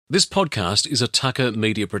This podcast is a Tucker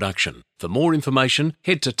Media production. For more information,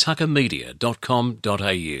 head to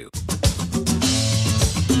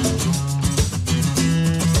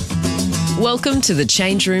tuckermedia.com.au. Welcome to the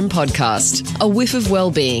Change Room Podcast, a whiff of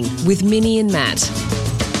well-being with Minnie and Matt.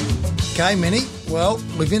 Okay, Minnie. Well,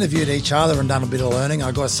 we've interviewed each other and done a bit of learning.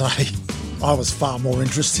 I've got to say, I was far more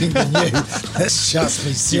interesting than you. Let's just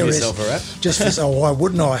be serious. Give yourself a rap. Why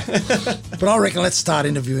wouldn't I? But I reckon let's start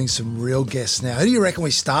interviewing some real guests now. Who do you reckon we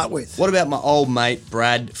start with? What about my old mate,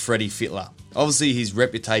 Freddie Fittler? Obviously, his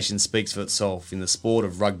reputation speaks for itself in the sport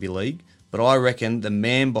of rugby league, but I reckon the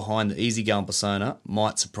man behind the easygoing persona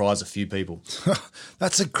might surprise a few people.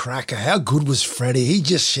 That's a cracker. How good was Freddie? He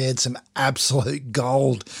just shared some absolute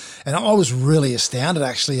gold. And I was really astounded,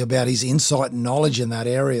 actually, about his insight and knowledge in that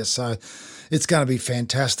area. So it's going to be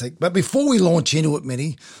fantastic. But before we launch into it,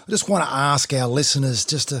 Minnie, I just want to ask our listeners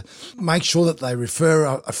just to make sure that they refer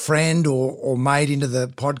a friend or mate into the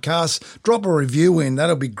podcast. Drop a review in.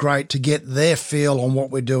 That'll be great to get their feel on what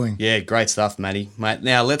we're doing. Yeah, great stuff, Matty. Mate,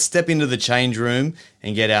 now let's step into the change room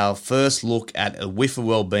and get our first look at a whiff of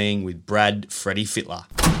well-being with Freddie Fittler.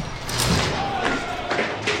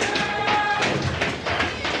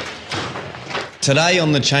 Today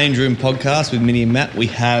on the Change Room podcast with Minnie and Matt, we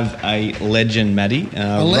have a legend, Matty.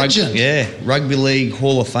 A legend? Rugby League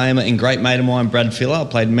Hall of Famer and great mate of mine, Brad Fittler. I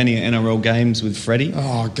played many NRL games with Freddie.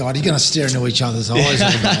 Oh, God, you're going to stare into each other's eyes all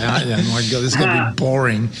day, aren't you? My God, this is going to be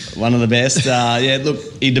boring. One of the best. He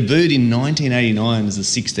debuted in 1989 as a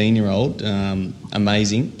 16-year-old.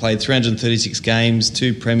 Amazing. Played 336 games,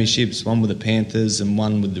 2 premierships, one with the Panthers and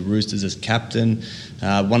one with the Roosters as captain.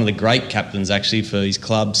 One of the great captains, actually, for his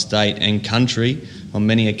club, state and country on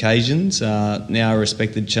many occasions. Now a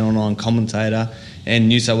respected Channel 9 commentator and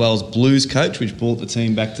New South Wales Blues coach, which brought the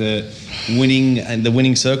team back to the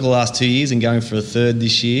winning circle the last 2 years and going for a third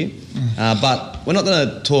this year. But we're not going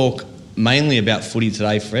to talk mainly about footy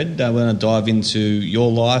today, Fred. We're going to dive into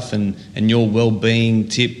your life and your well-being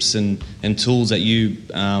tips and tools that you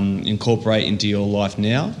incorporate into your life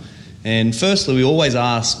now. And firstly, we always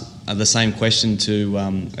ask the same question to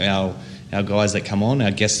our guys that come on,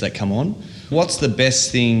 our guests that come on. What's the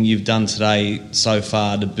best thing you've done today so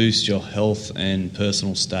far to boost your health and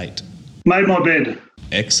personal state? Made my bed.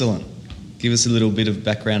 Excellent. Give us a little bit of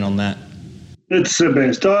background on that. It's the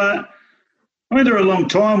best. I went through a long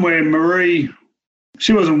time where Marie,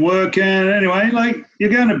 she wasn't working. Anyway, you're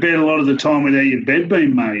going to bed a lot of the time without your bed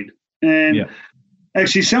being made. And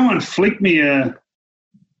actually someone flicked me a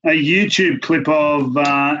YouTube clip of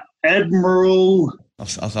Admiral. I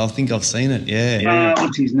think I've seen it, yeah.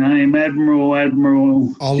 What's his name? Admiral.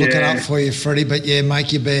 I'll look it up for you, Freddie, but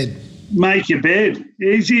make your bed. Make your bed.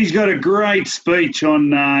 He's got a great speech on,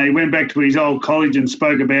 he went back to his old college and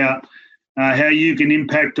spoke about how you can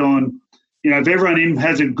impact on, if everyone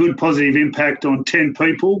has a good positive impact on 10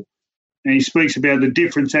 people, and he speaks about the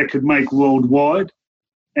difference that could make worldwide.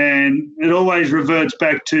 And it always reverts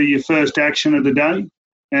back to your first action of the day.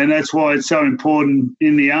 And that's why it's so important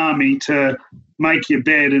in the army to make your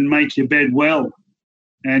bed and make your bed well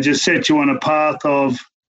and just set you on a path of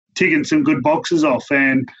ticking some good boxes off.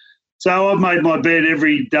 And so I've made my bed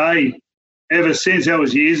every day ever since. That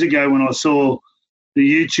was years ago when I saw the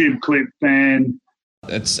YouTube clip. And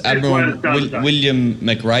it's Admiral William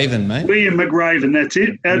McRaven, mate. William McRaven, that's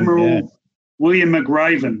it. Admiral William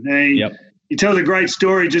McRaven. He tells a great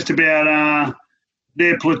story just about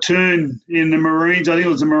their platoon in the Marines. I think it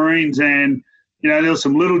was the Marines, and there were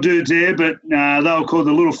some little dudes there, but they were called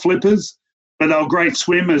the little flippers, but they were great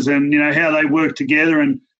swimmers, and how they worked together,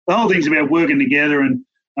 and the whole thing's about working together and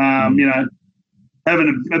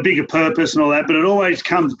having a bigger purpose and all that. But it always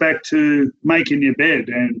comes back to making your bed,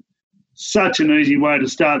 and such an easy way to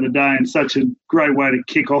start the day and such a great way to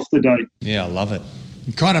kick off the day. Yeah, I love it.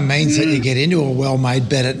 It kind of means that you get into a well-made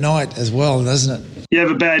bed at night as well, doesn't it? You have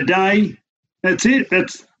a bad day. That's it.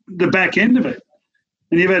 That's the back end of it.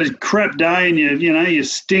 And you've had a crap day, and you're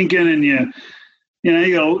stinking, and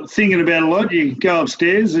you're thinking about a lot. You go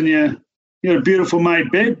upstairs, and you got a beautiful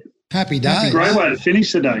made bed. Happy days. That's a great way to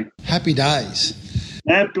finish the day. Happy days.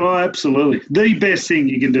 Absolutely, the best thing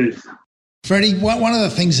you can do. Freddie, one of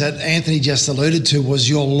the things that Anthony just alluded to was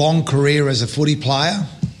your long career as a footy player.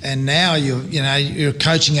 And now you're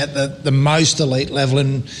coaching at the most elite level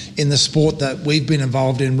in the sport that we've been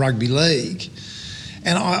involved in, rugby league.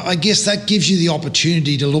 And I guess that gives you the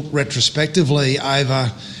opportunity to look retrospectively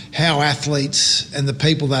over how athletes and the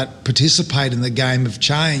people that participate in the game have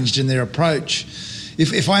changed in their approach.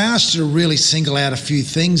 If I asked you to really single out a few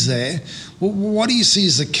things there, what do you see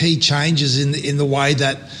as the key changes in the way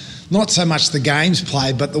that not so much the game's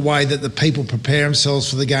played, but the way that the people prepare themselves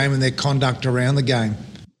for the game and their conduct around the game?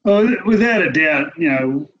 Well, without a doubt,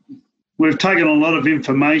 we've taken a lot of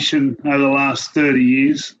information over the last 30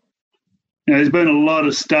 years. There's been a lot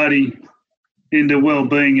of study into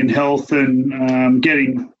well-being and health and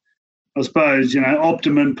getting, I suppose,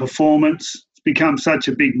 optimum performance. It's become such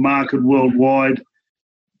a big market worldwide,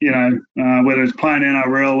 whether it's playing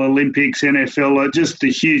NRL, Olympics, NFL, just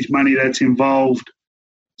the huge money that's involved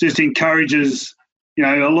just encourages,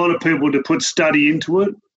 a lot of people to put study into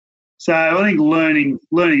it. So I think learning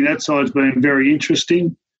that side's been very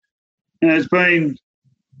interesting. And it's been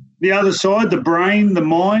the other side, the brain, the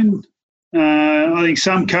mind. I think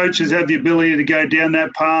some coaches have the ability to go down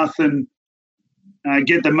that path and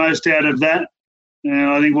get the most out of that. And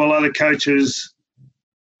I think while other coaches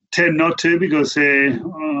tend not to because they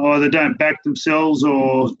either don't back themselves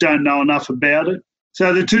or don't know enough about it.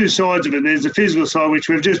 So the two sides of it, there's the physical side, which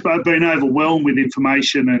we've just been overwhelmed with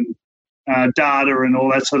information and data and all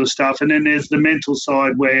that sort of stuff. And then there's the mental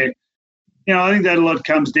side where, I think that a lot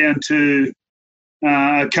comes down to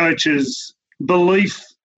a coach's belief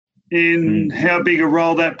in how big a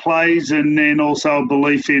role that plays and then also a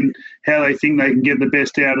belief in how they think they can get the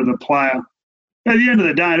best out of the player. At the end of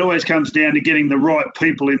the day, it always comes down to getting the right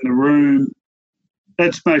people in the room.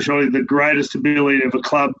 That's most surely the greatest ability of a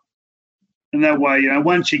club. And that way,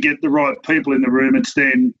 once you get the right people in the room, it's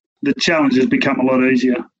then the challenges become a lot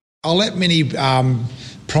easier. I'll let Minnie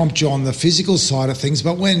prompt you on the physical side of things,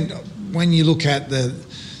 but when you look at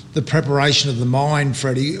the preparation of the mind,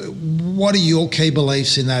 Freddie, what are your key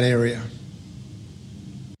beliefs in that area?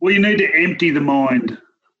 Well, you need to empty the mind.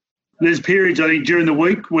 There's periods, I think, during the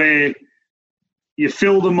week where you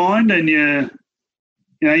fill the mind and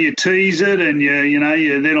you tease it and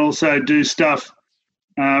you then also do stuff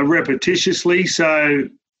repetitiously. So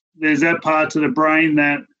there's that part of the brain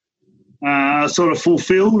that are sort of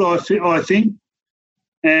fulfilled, I think.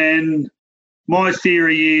 And my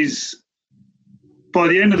theory is by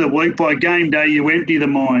the end of the week, by game day, you empty the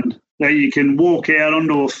mind, that you can walk out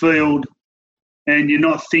onto a field and you're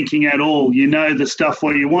not thinking at all. You know the stuff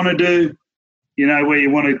what you want to do, you know where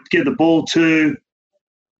you want to get the ball to,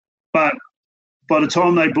 but by the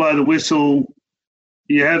time they blow the whistle,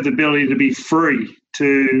 you have the ability to be free,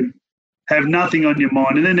 to have nothing on your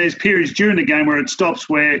mind. And then there's periods during the game where it stops,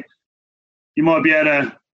 where you might be able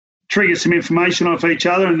to trigger some information off each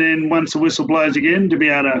other, and then once the whistle blows again, to be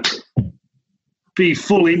able to be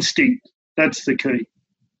full instinct. That's the key.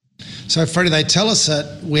 So, Freddie, they tell us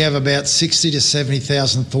that we have about 60 to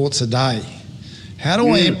 70,000 thoughts a day. How do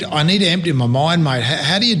I empty? I need to empty my mind, mate.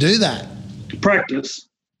 How do you do that? Practice.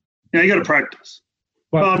 You got to practice.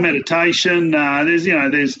 Well, meditation. There's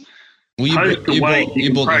Well,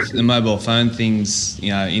 you brought the mobile phone things,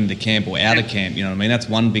 into camp or out of camp. You know what I mean? That's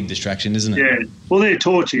one big distraction, isn't it? Yeah. Well, they're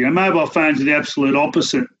torture. Mobile phones are the absolute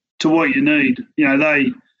opposite to what you need.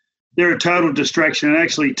 They're a total distraction and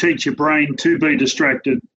actually teach your brain to be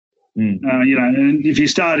distracted. And if you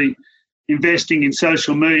start investing in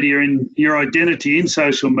social media and your identity in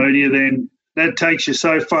social media, then that takes you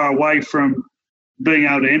so far away from being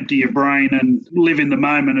able to empty your brain and live in the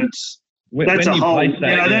moment. That's a whole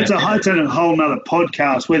nother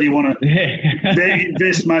podcast, whether you want to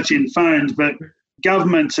invest much in phones, but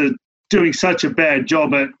governments are doing such a bad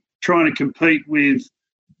job at trying to compete with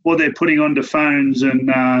what they're putting onto phones. And,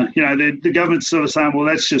 the government's sort of saying, well,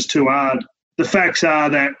 that's just too hard. The facts are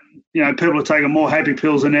that, people are taking more happy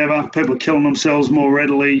pills than ever. People are killing themselves more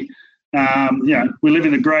readily. We live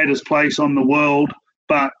in the greatest place on the world,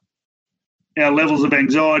 but our levels of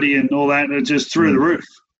anxiety and all that are just through the roof.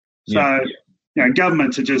 So,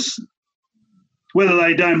 governments are just, whether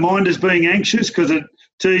they don't mind us being anxious because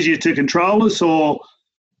it's easier to control us, or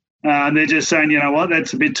they're just saying, you know what,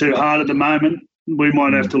 that's a bit too hard at the moment. We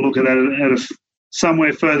might have to look at that at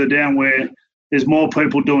somewhere further down where there's more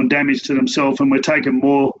people doing damage to themselves and we're taking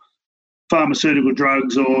more pharmaceutical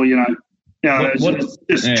drugs, or, it's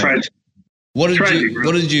just tragic. What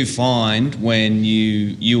did you find when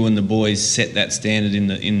you and the boys set that standard in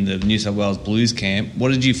the New South Wales Blues camp?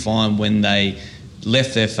 What did you find when they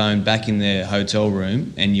left their phone back in their hotel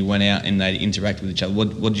room and you went out and they interacted with each other?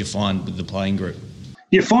 What did you find with the playing group?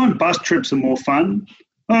 You find bus trips are more fun.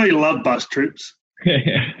 I love bus trips.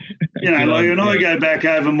 I go back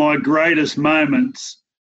over my greatest moments,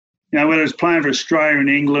 whether it's playing for Australia and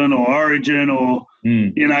England or Origin or,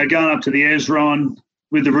 going up to the Ezron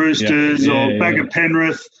with the Roosters or back at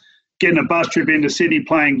Penrith, getting a bus trip into Sydney,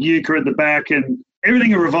 playing euchre at the back, and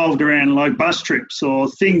everything revolved around like bus trips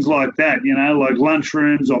or things like that, like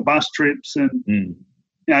lunchrooms or bus trips. And,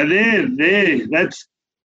 that's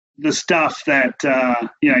the stuff that,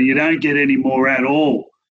 you don't get any more at all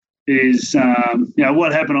is,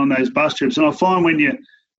 what happened on those bus trips. And I find when you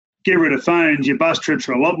get rid of phones, your bus trips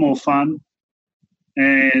are a lot more fun.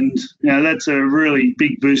 And, that's a really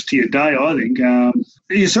big boost to your day, I think.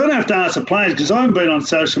 You sort of have to ask the players, because I haven't been on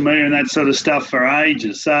social media and that sort of stuff for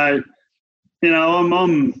ages. So, I'm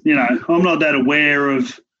not that aware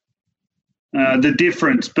of the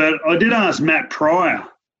difference. But I did ask Matt Pryor.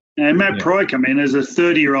 Matt Pryor came in as a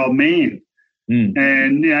 30-year-old man.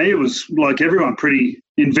 And, he was, like everyone, pretty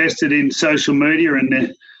invested in social media.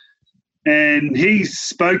 And he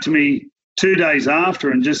spoke to me 2 days after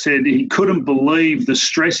and just said he couldn't believe the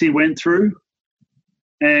stress he went through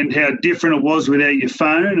and how different it was without your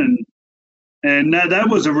phone. And that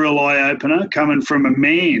was a real eye-opener coming from a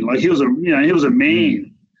man. Like, he was a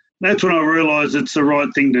man. That's when I realised it's the right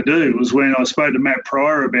thing to do, was when I spoke to Matt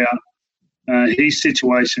Pryor about his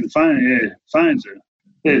situation. Phones are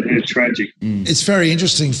they're tragic. It's very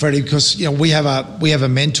interesting, Freddie, because we have a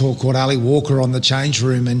mentor called Ali Walker on the Change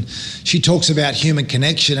Room, and she talks about human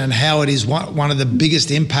connection and how it is one of the biggest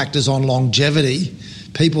impactors on longevity,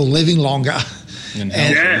 people living longer,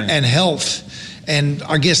 and health. And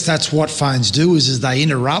I guess that's what phones do is they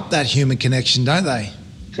interrupt that human connection, don't they?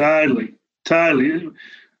 Totally.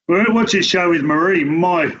 Well, I watched this show with Marie.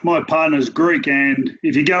 My partner's Greek, and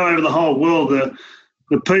if you go over the whole world,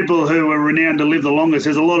 the people who are renowned to live the longest,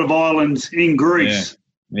 there's a lot of islands in Greece.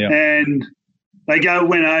 Yeah. And they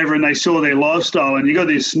went over and they saw their lifestyle. And you got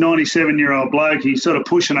this 97-year-old bloke, he's sort of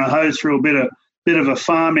pushing a hose through a bit of a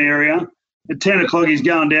farm area. At 10 o'clock, he's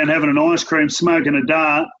going down having an ice cream, smoking a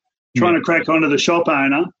dart, trying to crack onto the shop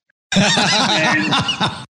owner.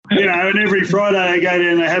 And every Friday they go down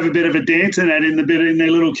and they have a bit of a dance and that in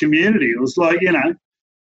their little community. It was like,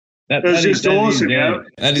 That's just awesome.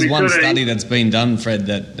 That is one study that's been done, Fred,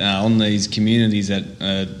 that on these communities that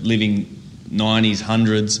are living 90s,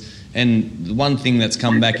 100s, and the one thing that's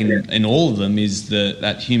come back in all of them is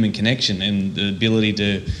that human connection and the ability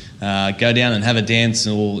to go down and have a dance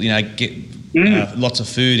or, get lots of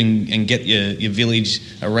food and get your village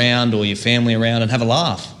around or your family around and have a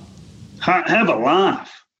laugh. Have a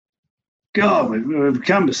laugh. God, we've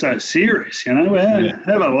become so serious, Have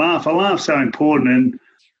a laugh. A laugh's so important.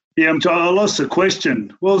 And I lost the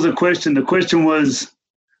question. What was the question? The question was...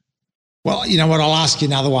 Well, you know what? I'll ask you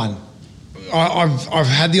another one. I've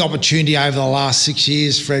had the opportunity over the last 6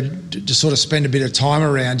 years, Fred, to sort of spend a bit of time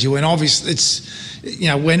around you. And obviously it's,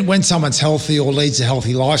 when someone's healthy or leads a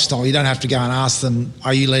healthy lifestyle, you don't have to go and ask them,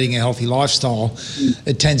 are you leading a healthy lifestyle?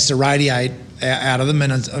 It tends to radiate out of them.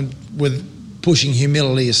 And with pushing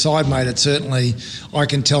humility aside, mate, it certainly, I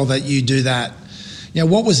can tell that you do that.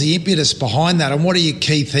 What was the impetus behind that, and what are your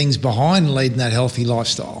key things behind leading that healthy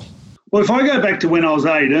lifestyle? Well, if I go back to when I was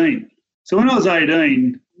 18, so when I was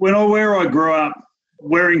 18, where I grew up,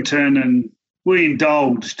 Warrington, and we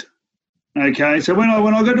indulged. Okay, so when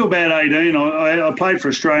I got to about 18, I played for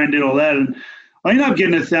Australia and did all that, and I ended up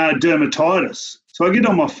getting a dermatitis. So I get it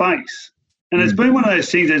on my face, and it's been one of those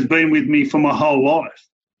things that's been with me for my whole life.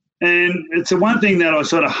 And it's the one thing that I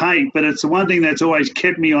sort of hate, but it's the one thing that's always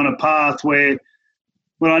kept me on a path where,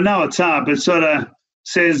 when I know it's up, it sort of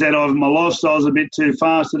says that my lifestyle's a bit too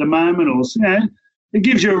fast at the moment, or it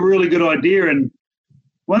gives you a really good idea. And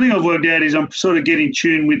one thing I've worked out is I'm sort of getting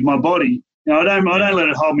tuned with my body. I don't let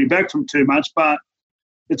it hold me back from too much, but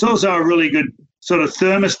it's also a really good sort of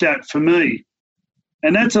thermostat for me,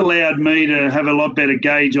 and that's allowed me to have a lot better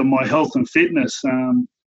gauge on my health and fitness.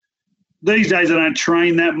 These days I don't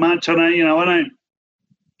train that much. I don't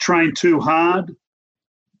train too hard.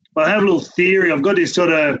 I have a little theory. I've got this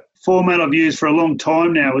sort of format I've used for a long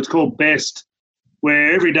time now. It's called BEST,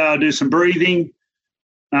 where every day I do some breathing,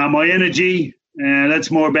 my energy, and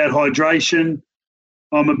that's more about hydration.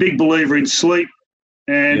 I'm a big believer in sleep.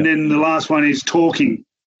 And then the last one is talking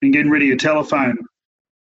and getting rid of your telephone.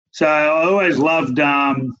 So I always loved,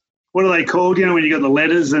 what are they called? When you got the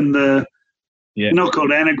letters and they're not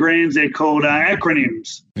called anagrams, they're called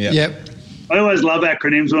acronyms. Yep. I always love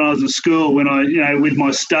acronyms when I was in school, when with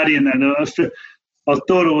my study and that. I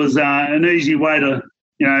thought it was an easy way to,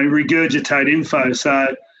 regurgitate info.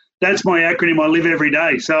 So that's my acronym I live every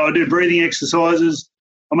day. So I do breathing exercises.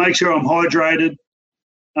 I make sure I'm hydrated.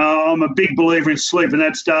 I'm a big believer in sleep, and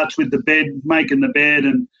that starts with the bed, making the bed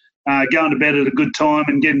and going to bed at a good time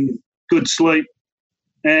and getting good sleep.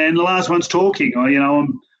 And the last one's talking. I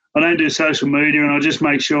don't do social media, and I just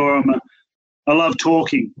make sure I love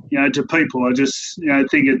talking, to people. I just,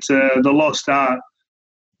 think it's the lost art.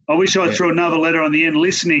 I wish I threw another letter on the end,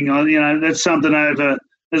 listening. That's something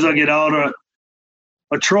as I get older.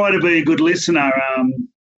 I try to be a good listener.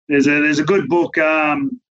 There's a good book, the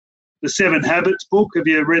 7 Habits book. Have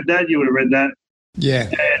you read that? You would have read that. Yeah.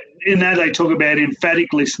 And in that they talk about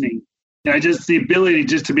emphatic listening. just the ability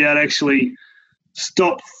just to be able to actually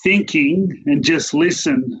stop thinking and just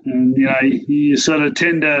listen. And, you sort of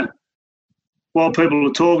tend to, while people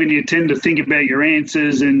are talking, you tend to think about your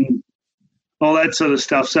answers and all that sort of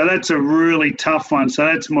stuff. So that's a really tough one. So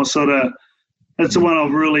that's that's the one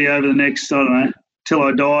I've really, over the next, I don't know, till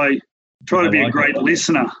I die, try to be a great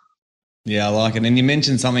listener. Yeah, I like it. And you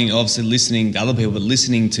mentioned something, obviously listening to other people, but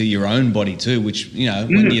listening to your own body too, which,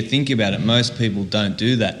 when you think about it, most people don't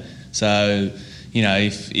do that. So,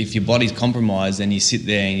 if your body's compromised, then you sit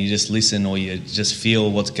there and you just listen, or you just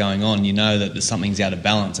feel what's going on, you know that something's out of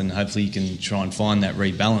balance, and hopefully you can try and find that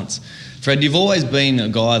rebalance. Fred, you've always been a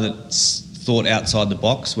guy that's thought outside the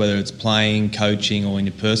box, whether it's playing, coaching, or in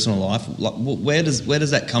your personal life. Where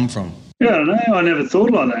does that come from? Yeah, I don't know. I never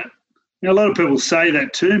thought like that. A lot of people say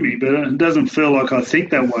that to me, but it doesn't feel like I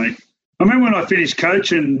think that way. I remember when I finished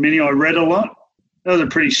coaching, Minnie, I read a lot. That was a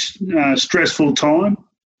pretty stressful time,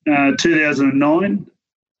 2009.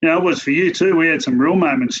 It was for you too. We had some real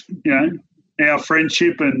moments, our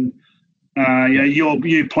friendship and,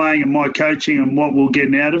 you playing and my coaching and what we're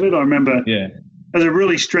getting out of it. I remember it was a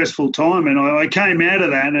really stressful time, and I came out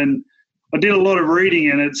of that and I did a lot of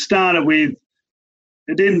reading, and it started with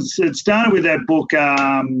that book,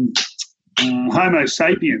 Homo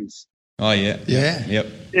sapiens. Oh, yeah. Yeah. Yep.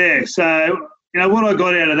 Yeah, so, what I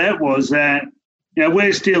got out of that was that,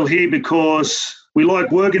 we're still here because we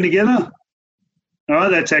like working together. All right,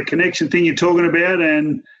 that's that connection thing you're talking about.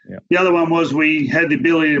 And the other one was we had the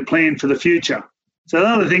ability to plan for the future. So the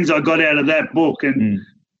other things I got out of that book. And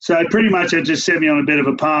so pretty much it just set me on a bit of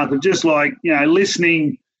a path of just like,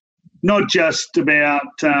 listening, not just about,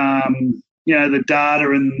 the data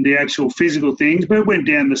and the actual physical things, but it went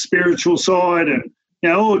down the spiritual side and,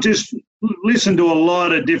 just listened to a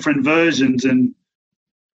lot of different versions and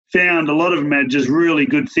found a lot of them had just really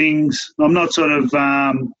good things. I'm not sort of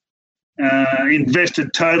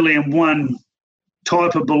invested totally in one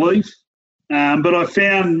type of belief, but I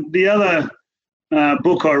found the other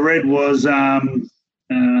book I read was the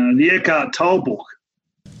Eckhart Tolle book.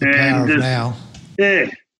 The Power of Now. Yeah.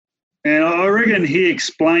 And I reckon he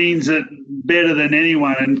explains it better than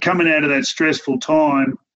anyone. And coming out of that stressful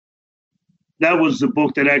time, that was the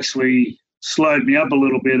book that actually slowed me up a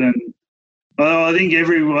little bit. And I think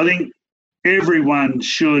everyone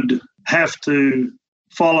should have to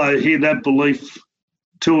follow that belief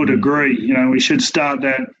to a degree. We should start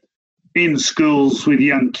that in schools with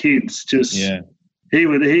young kids. He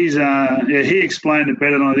explained it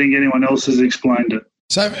better than I think anyone else has explained it.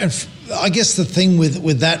 So I guess the thing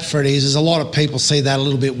with that, Freddie, is a lot of people see that a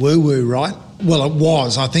little bit woo-woo, right? Well, it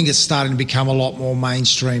was. I think it's starting to become a lot more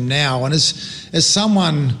mainstream now. And as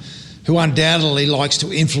someone who undoubtedly likes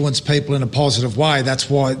to influence people in a positive way, that's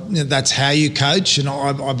how you coach, and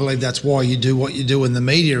I believe that's why you do what you do in the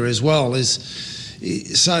media as well. How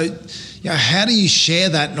do you share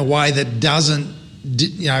that in a way that doesn't,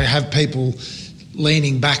 have people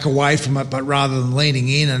leaning back away from it, but rather than leaning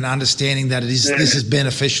in and understanding that this is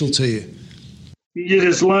beneficial to you? You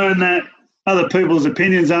just learn that other people's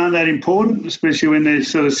opinions aren't that important, especially when they're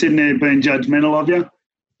sort of sitting there being judgmental of you.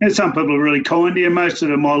 And some people are really kind to you. Most of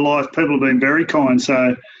my life, people have been very kind.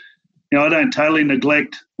 So, I don't totally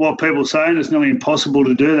neglect what people say, and it's nearly impossible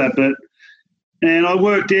to do that. And I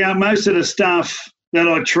worked out most of the stuff that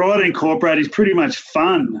I try to incorporate is pretty much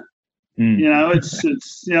fun. I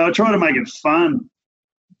try to make it fun.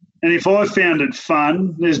 And if I found it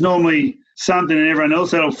fun, there's normally something in everyone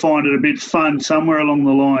else that'll find it a bit fun somewhere along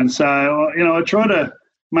the line. So, I try to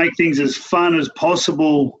make things as fun as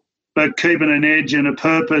possible, but keeping an edge and a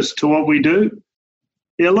purpose to what we do.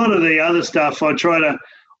 A lot of the other stuff I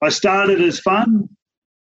started as fun,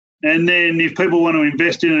 and then if people want to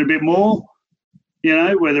invest in it a bit more,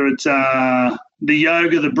 whether it's the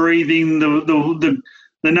yoga, the breathing, the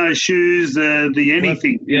no shoes, the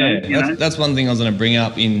anything. That's one thing I was going to bring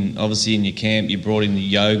up. Obviously in your camp, you brought in the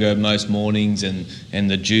yoga most mornings and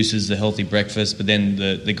the juices, the healthy breakfast, but then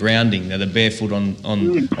the grounding, the barefoot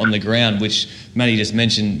on the ground, which Matty just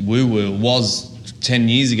mentioned. Woo was 10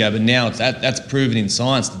 years ago, but now that's proven in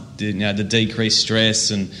science to decrease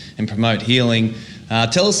stress and promote healing.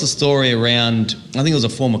 Tell us the story around, I think it was a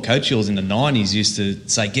former coach of yours in the 90s used to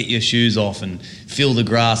say, get your shoes off and feel the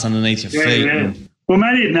grass underneath your feet. Yeah. Well,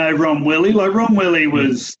 Matty didn't know Ron Willie. Like, Ron Willie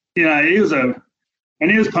was, he was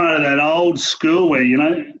part of that old school where,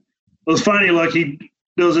 it was funny, like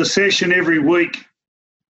there was a session every week,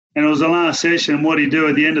 and it was the last session, and what he'd do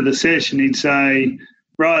at the end of the session, he'd say,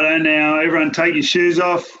 righto, now everyone take your shoes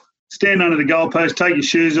off, stand under the goalpost, take your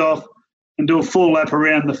shoes off, and do a full lap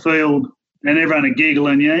around the field, and everyone would giggle.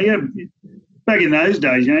 And, back in those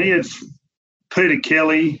days, you had Peter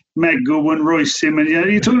Kelly, Matt Goodwin, Roy Simmons. You know,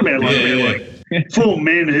 you're talking about like four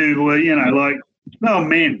men who were, you know, like they were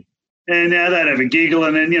men, and now they'd have a giggle,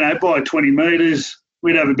 and then, you know, by 20 metres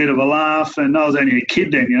we'd have a bit of a laugh. And I was only a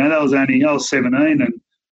kid then, you know, I was 17, and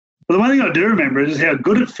but the one thing I do remember is how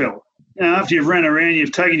good it felt. You know, after you've ran around,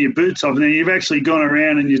 you've taken your boots off, and then you've actually gone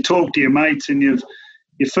around and you talk to your mates, and your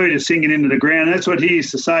feet are sinking into the ground. That's what he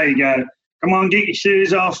used to say. He'd go, "Come on, get your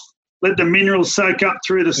shoes off. Let the minerals soak up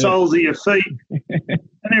through the soles of your feet." And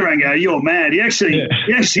everyone go, "You're mad." He actually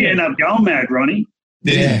ended up going mad, Ronnie.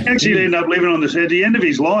 Yeah. He actually ended up living on at the end of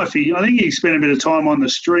his life. I think he spent a bit of time on the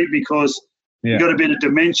street because he got a bit of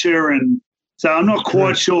dementia, and so I'm not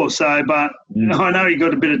quite sure. So, but I know he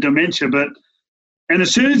got a bit of dementia. And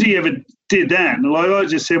as soon as he ever did that, like I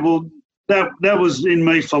just said, well, that was in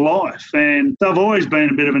me for life. And I've always been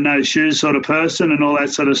a bit of a no shoes sort of person and all that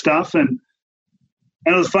sort of stuff. And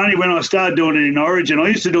it was funny when I started doing it in Origin. I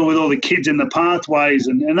used to do it with all the kids in the pathways,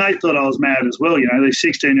 and they thought I was mad as well. You know, these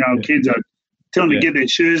 16-year-old kids, I'd tell them to get their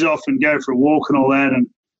shoes off and go for a walk and all that.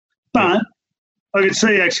 But I could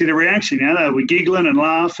see actually the reaction. You know, they were giggling and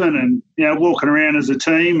laughing and, you know, walking around as a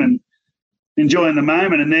team and enjoying the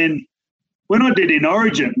moment. And then when I did in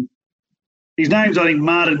Origin, his name's, I think,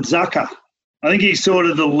 Martin Zucker. I think he's sort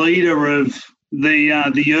of the leader of the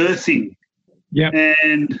earthing. Yeah.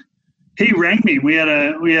 And he rang me. We had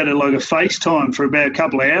a like a FaceTime for about a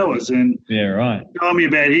couple of hours, and told me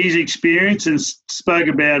about his experience and spoke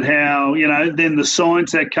about how, you know, then the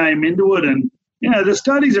science that came into it. And, you know, the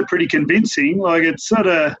studies are pretty convincing. Like, it's sort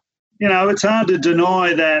of, you know, it's hard to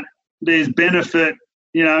deny that there's benefit,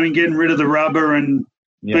 you know, in getting rid of the rubber and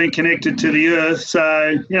being connected to the earth. So,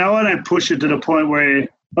 you know, I don't push it to the point where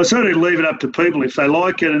I sort of leave it up to people. If they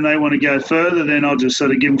like it and they want to go further, then I'll just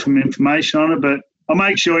sort of give them some information on it. But I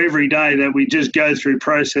make sure every day that we just go through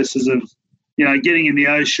processes of, you know, getting in the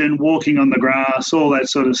ocean, walking on the grass, all that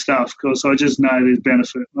sort of stuff, because I just know there's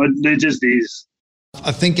benefit. There just is.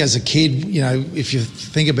 I think as a kid, you know, if you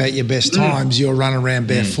think about your best times, you're running around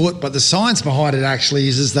barefoot. But the science behind it actually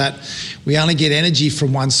is that we only get energy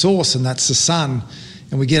from one source, and that's the sun.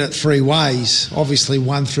 And we get it three ways. Obviously,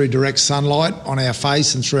 one through direct sunlight on our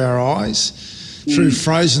face and through our eyes, through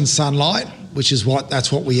frozen sunlight, which is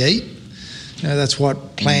that's what we eat. You know, that's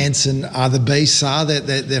what plants and other beasts are.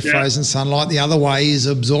 They're frozen sunlight. The other way is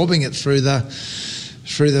absorbing it through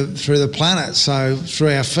the planet. So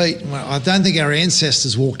through our feet. Well, I don't think our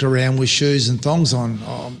ancestors walked around with shoes and thongs on.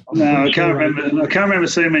 No, I can't remember. I can't remember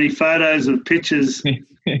seeing many photos of pictures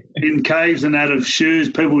in caves and that of shoes,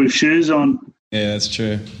 people with shoes on. Yeah, that's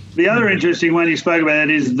true. The other interesting one you spoke about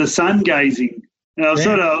is the sun gazing. I've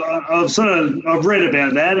read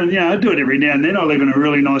about that, and, you know, I do it every now and then. I live in a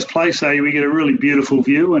really nice place, so we get a really beautiful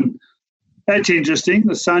view, and that's interesting.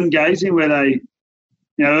 The sun gazing, where they,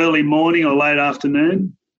 you know, early morning or late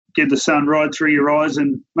afternoon, get the sun right through your eyes,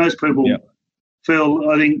 and most people feel,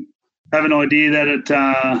 I think, have an idea that it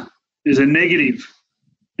is a negative.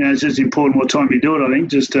 You know, it's just important what time you do it, I think,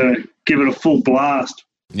 just to give it a full blast.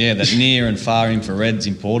 Yeah, that near and far infrared's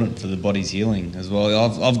important for the body's healing as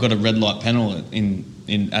well. I've got a red light panel in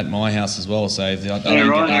at my house as well, so if I don't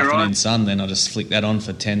get afternoon sun, then I just flick that on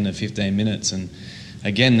for 10 to 15 minutes. And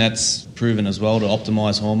again, that's proven as well to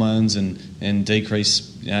optimise hormones and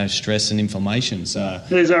decrease, you know, stress and inflammation. So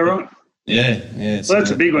is that right? Yeah. Well,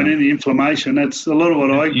 that's a big one, in the inflammation. That's a lot of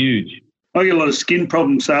what huge. I get a lot of skin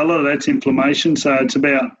problems, so a lot of that's inflammation. So it's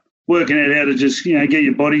about working out how to just, you know, get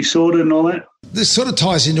your body sorted and all that. This sort of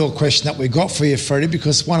ties into a question that we got for you, Freddie,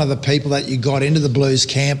 because one of the people that you got into the Blues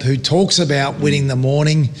camp who talks about winning the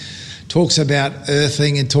morning, talks about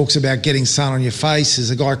earthing and talks about getting sun on your face is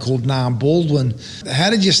a guy called Nam Baldwin. How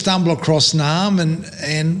did you stumble across Nam,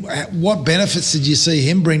 and what benefits did you see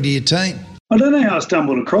him bring to your team? I don't know how I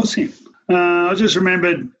stumbled across him. I just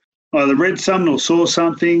remembered either read something or saw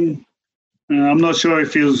something. I'm not sure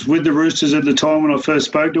if he was with the Roosters at the time when I first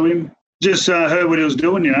spoke to him. Just heard what he was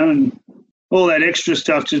doing, you know, and all that extra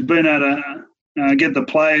stuff, just being able to get the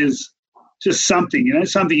players just something, you know,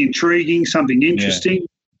 something intriguing, something interesting.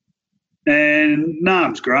 Yeah. And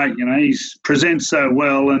Nam's great, you know, he presents so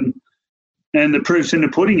well, and the proof's in the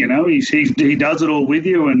pudding, you know. He does it all with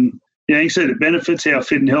you, and, you know, you see the benefits, how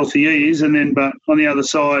fit and healthy he is. And then, but on the other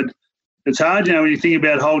side, it's hard, you know, when you think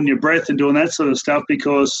about holding your breath and doing that sort of stuff,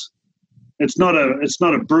 because it's not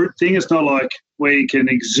a brute thing. It's not like where you can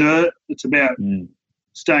exert. It's about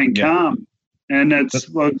staying calm. And that's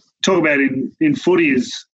what I talk about in footy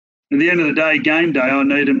is, at the end of the day, game day, I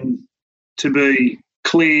need them to be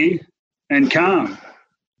clear and calm.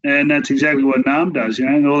 And that's exactly what Nam does, you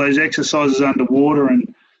know, and all those exercises underwater.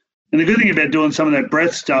 And the good thing about doing some of that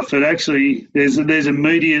breath stuff, it actually there's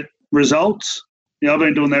immediate results. I've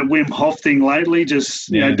been doing that Wim Hof thing lately,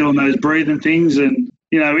 just, doing those breathing things. And,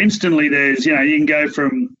 instantly there's, you can go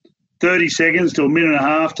from 30 seconds to a minute and a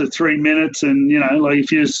half to 3 minutes. And,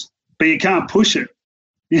 if you just, but you can't push it.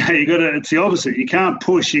 It's the opposite. You can't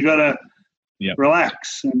push. You got to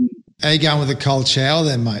relax. And how you going with a cold shower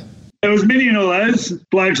then, mate? There was many and all those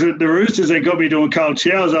blokes at the Roosters that got me doing cold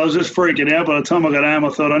showers. I was just freaking out. By the time I got home, I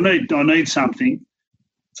thought, I need something.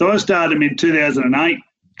 So I started them in 2008.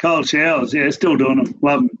 Cold showers, still doing them.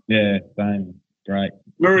 Love them. Yeah, same. Great.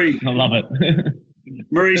 Marie. I love it.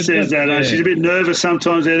 Marie says that she's a bit nervous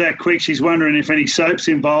sometimes. They're that quick. She's wondering if any soap's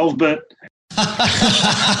involved, but...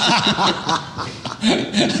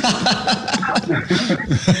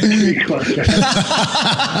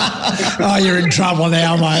 Oh, you're in trouble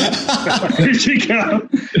now, mate. Here she comes.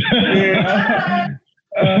 Yeah.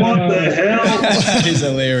 What the hell? That is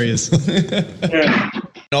hilarious. Yeah.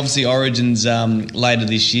 Obviously, Origin's later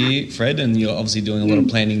this year, Fred, and you're obviously doing a lot of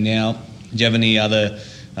planning now. Do you have any other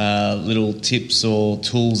little tips or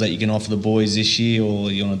tools that you can offer the boys this year,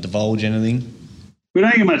 or you want to divulge anything? We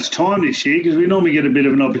don't get much time this year because we normally get a bit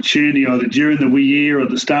of an opportunity either during the year or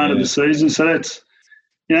the start of the season. So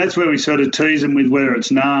that's where we sort of tease them with whether it's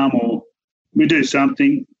NARM or we do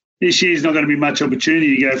something. This year's not going to be much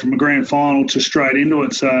opportunity to go from a grand final to straight into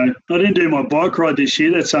it. So I didn't do my bike ride this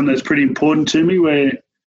year. That's something that's pretty important to me where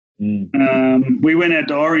we went out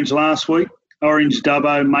to Orange last week, Orange,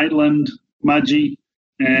 Dubbo, Maitland, Mudgee,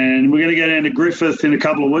 and we're going to go down to Griffith in a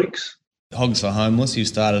couple of weeks. Hogs for Homeless, you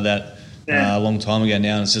started that a long time ago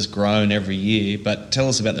now, and it's just grown every year. But tell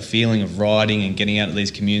us about the feeling of riding and getting out to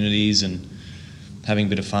these communities and having a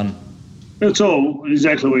bit of fun. That's all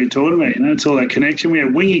exactly what you're talking about. It's all that connection. We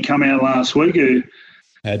had Wingy come out last week who,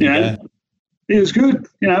 it was good.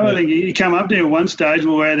 I think he come up there at one stage.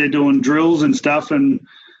 We were out there doing drills and stuff, and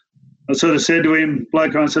I sort of said to him, I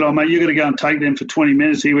said, "Oh, mate, you've got to go and take them for 20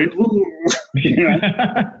 minutes." He went, But,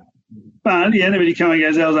 but he came and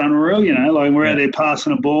goes, that was unreal, we're out there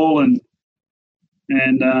passing a ball and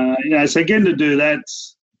so getting to do that,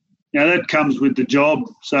 that comes with the job.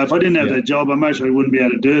 So if I didn't have that job, I most likely wouldn't be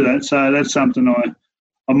able to do that. So that's something I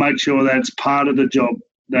make sure that's part of the job,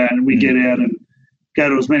 that we get out and go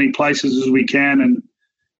to as many places as we can, and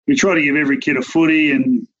we try to give every kid a footy.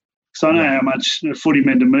 And because I know how much a footy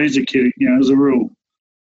meant to me as a kid. It was a real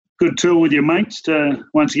good tool with your mates to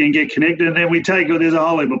once again get connected. And then there's a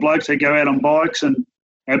whole heap of blokes that go out on bikes, and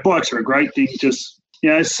bikes are a great thing. Just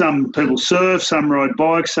some people surf, some ride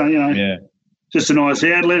bikes. So just a nice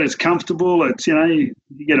outlet. It's comfortable. It's you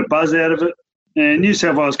get a buzz out of it. And New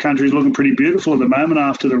South Wales country is looking pretty beautiful at the moment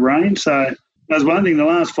after the rain. So that's one thing. The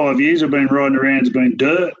last 5 years I've been riding around has been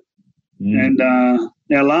dirt, and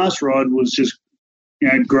our last ride was just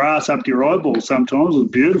grass up to your eyeballs. Sometimes it was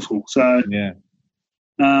beautiful. So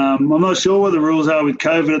I'm not sure what the rules are with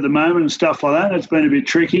COVID at the moment and stuff like that. It's been a bit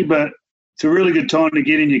tricky, but it's a really good time to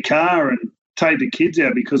get in your car and take the kids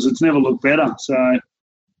out because it's never looked better. So,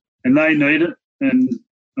 and they need it, and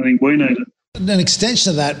I think we need it. An extension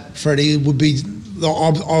of that, Freddie, would be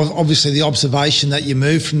obviously the observation that you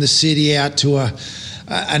moved from the city out to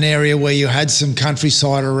an area where you had some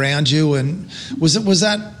countryside around you. And was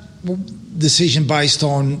that decision based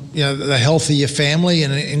on the health of your family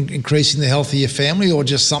and increasing the health of your family, or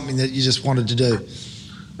just something that you just wanted to do?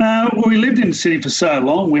 Well, we lived in the city for so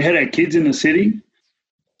long. We had our kids in the city.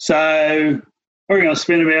 So I reckon I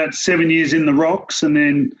spent about 7 years in the Rocks and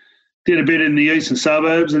then did a bit in the eastern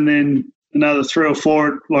suburbs and then another 3 or 4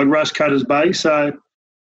 at like Rushcutters Bay. So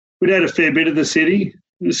we'd had a fair bit of the city.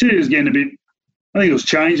 The city was getting a bit, I think it was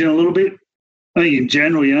changing a little bit. I think in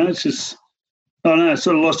general, it's just, I don't know, it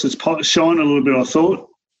sort of lost its shine a little bit, I thought.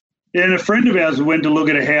 Yeah, and a friend of ours went to look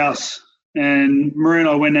at a house, and Marie and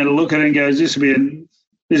I went out to look at it and goes, this would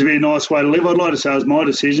be a nice way to live. I'd like to say it was my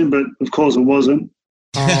decision, but of course it wasn't.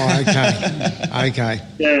 Oh, okay. Okay.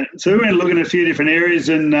 Yeah, so we went looking at a few different areas,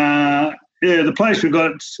 and the place we've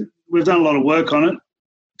done a lot of work on it.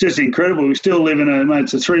 Just incredible. We still live in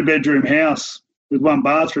it's a 3-bedroom house with 1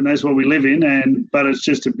 bathroom. That's what we live in, but it's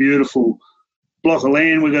just a beautiful block of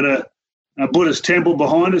land. We've got a Buddhist temple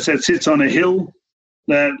behind us that sits on a hill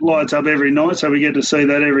that lights up every night, so we get to see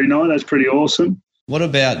that every night. That's pretty awesome. What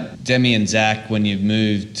about Demi and Zach when you've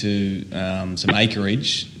moved to some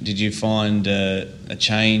acreage? Did you find a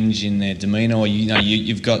change in their demeanour? Or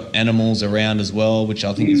you've got animals around as well, which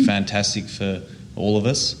I think is fantastic for all of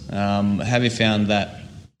us. How have you found that?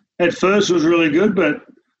 At first it was really good, but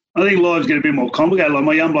I think lives get a bit more complicated. Like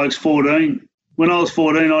my young bloke's 14. When I was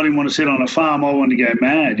 14, I didn't want to sit on a farm. I wanted to go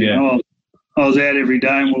mad. I was out every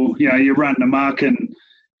day, and you're running amok and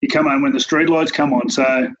you come home when the street lights come on.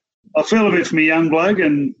 So I feel a bit for my young bloke,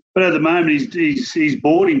 and But at the moment, he's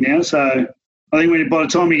boarding now, so I think by the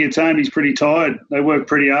time he gets home, he's pretty tired. They work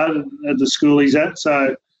pretty hard at the school he's at,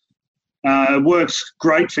 so it works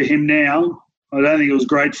great for him now. I don't think it was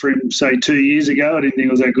great for him, say, 2 years ago. I didn't think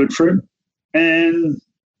it was that good for him. And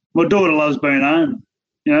my daughter loves being home.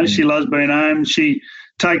 She loves being home. She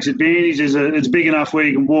takes advantage. It's big enough where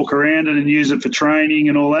you can walk around it and use it for training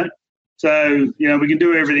and all that. So, we can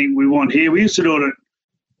do everything we want here. We used to do it at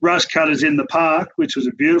Rush Cutters in the park, which was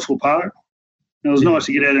a beautiful park. It was nice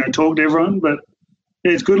to get out there and talk to everyone, but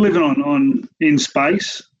it's good living in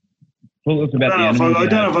space. Well, it's about I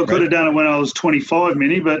don't know if I could have done it when I was 25,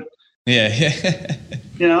 Minnie, but maybe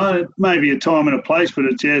a time and a place, but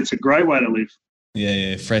it's a great way to live.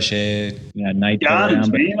 Yeah, fresh air, nature gardens,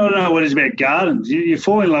 around. Man. I don't know what it's about gardens. You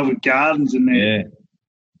fall in love with gardens and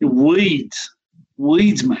weeds,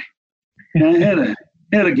 mate.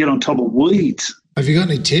 How to get on top of weeds. Have you got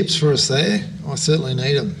any tips for us there? I certainly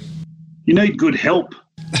need them. You need good help.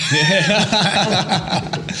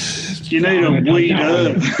 You need a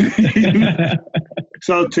weeder.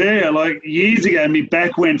 So I'll tell you, like years ago, my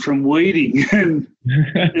back went from weeding, and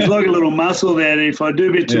there's like a little muscle there. If I do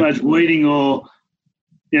a bit too much weeding, or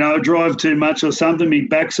I drive too much or something, my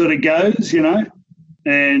back sort of goes,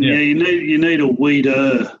 And you need a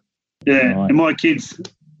weeder. Yeah, right. And my kids,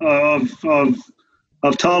 I've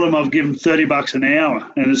told them I've given $30 an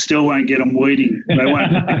hour, and it still won't get them weeding. They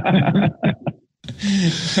won't.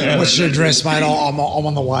 What's your address, mate? I'm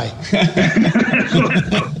on the way.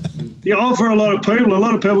 You offer a lot of people. A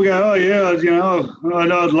lot of people go,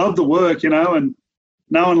 I'd love the work, and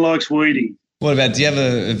no one likes weeding. What about, do you have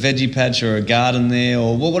a veggie patch or a garden there?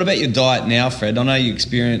 Or what about your diet now, Fred? I know you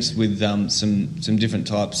experienced with some different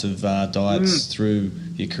types of diets through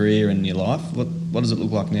your career and your life. What does it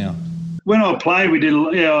look like now? When I played, we did.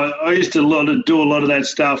 I used to do a lot of that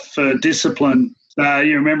stuff for discipline.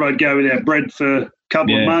 You remember, I'd go without bread for a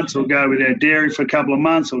couple of months, or go without dairy for a couple of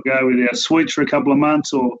months, or go without sweets for a couple of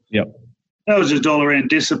months, or that was just all around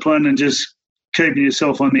discipline and just keeping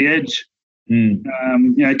yourself on the edge.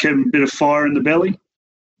 Keeping a bit of fire in the belly.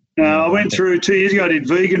 I went through 2 years ago. I did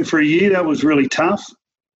vegan for a year. That was really tough.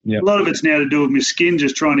 A lot of it's now to do with my skin,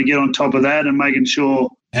 just trying to get on top of that and making sure.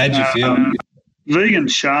 How'd you feel? Vegan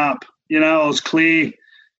sharp. I was clear.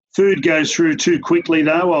 Food goes through too quickly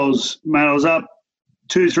though. I was up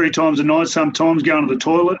 2-3 times a night, sometimes going to the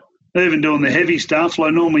toilet, even doing the heavy stuff.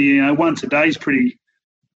 Like normally, once a day is pretty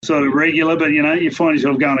sort of regular, but you find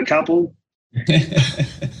yourself going a couple.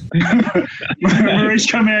 Marie's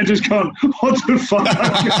come out and just gone, what the fuck?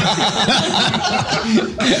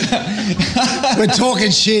 We're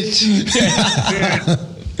talking shit.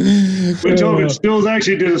 We're talking stills.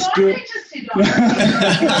 Actually did a still.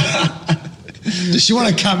 Does she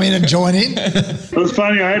want to come in and join in? It was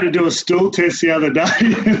funny. I had to do a stool test the other day.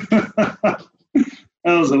 That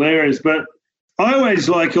was hilarious. But I always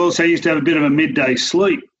also used to have a bit of a midday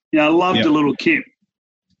sleep. I loved a little kip.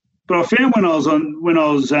 But I found when I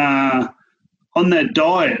was on that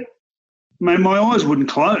diet, man, my eyes wouldn't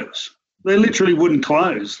close. They literally wouldn't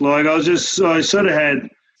close. Like I sort of had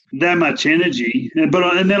that much energy, and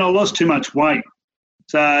then I lost too much weight.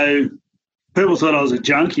 So people thought I was a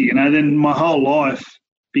junkie, Then my whole life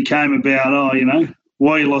became about,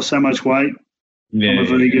 why you lost so much weight. I'm a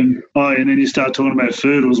vegan. And then you start talking about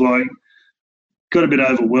food. It was like, got a bit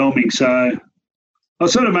overwhelming. So I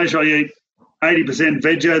sort of make sure I eat 80%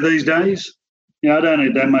 veggie these days. I don't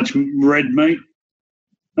eat that much red meat.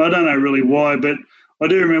 I don't know really why, but I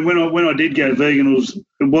do remember when I did go vegan,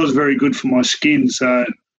 it was very good for my skin. So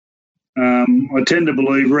I tend to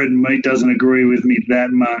believe red meat doesn't agree with me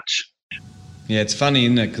that much. Yeah, it's funny,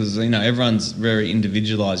 isn't it? Because, everyone's very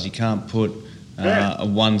individualised. You can't put a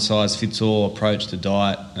one-size-fits-all approach to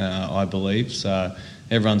diet, I believe. So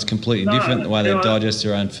everyone's completely different, the way they digest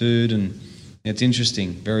their own food, and it's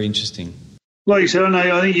interesting, very interesting. Like you said,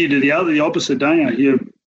 I think you do the opposite, don't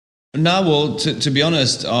you? No, well, to be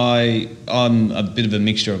honest, I'm a bit of a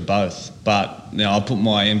mixture of both, but I put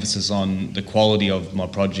my emphasis on the quality of my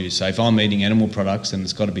produce. So if I'm eating animal products, then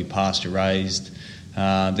it's got to be pasture-raised.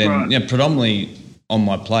 Then predominantly on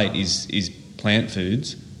my plate is plant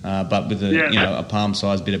foods, but with a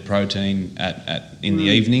palm-sized bit of protein in the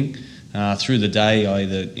evening. Through the day, I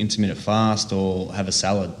either intermittent fast or have a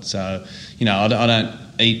salad. So, I don't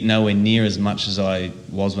eat nowhere near as much as I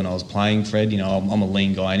was when I was playing, Fred. I'm a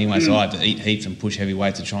lean guy anyway, so I have to eat heaps and push heavy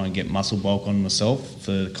weights to try and get muscle bulk on myself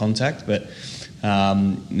for contact. But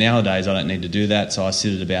nowadays, I don't need to do that, so I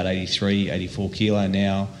sit at about 83, 84 kilo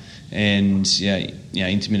now. And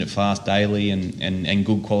intermittent fast daily and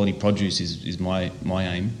good quality produce is my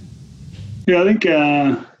aim. Yeah, I think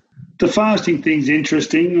the fasting thing's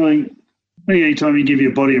interesting. I think anytime you give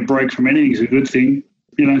your body a break from anything is a good thing.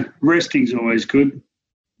 Resting's always good.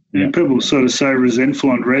 And people sort of so resentful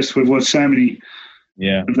on rest. We've watched so many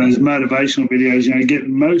of those motivational videos, get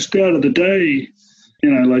most out of the day.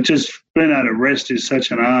 Just being able to rest is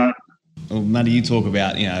such an art. Well, Matty, you talk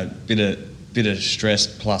about, bit of stress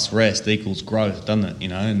plus rest equals growth, doesn't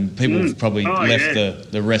it? And people have probably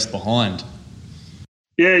left the rest behind.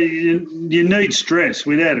 Yeah, you need stress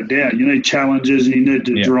without a doubt. You need challenges and you need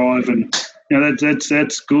to drive, and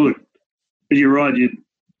that's good. But you're right.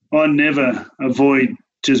 I never avoid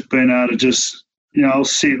just being able to just I'll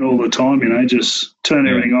sit all the time. Just turn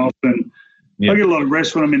everything off, and I get a lot of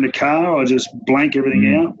rest when I'm in the car. I just blank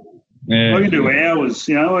everything out. Yeah. I can do hours.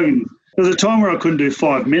 There was a time where I couldn't do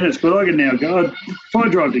 5 minutes, but I can now go. If I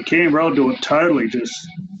drive to Canberra, I'll do it totally. Just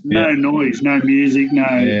no noise, no music,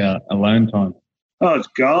 no alone time. Oh, it's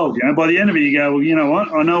gold. By the end of it, you go, well, you know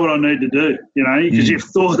what? I know what I need to do. Because you've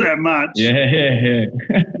thought that much.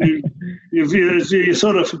 You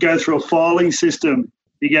sort of go through a filing system.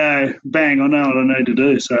 You go, bang, I know what I need to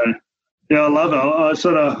do. So, I love it.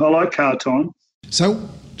 I like car time. So,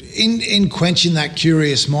 in quenching that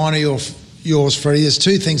curious mind of yours, Freddie, there's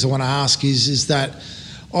two things I want to ask. Is that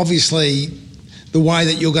obviously the way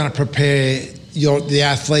that you're going to prepare the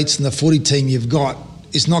athletes and the footy team you've got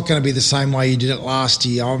is not going to be the same way you did it last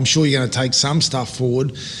year. I'm sure you're going to take some stuff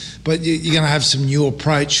forward, but you're going to have some new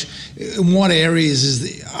approach. In what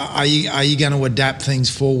areas are you going to adapt things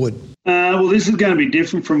forward? Well, this is going to be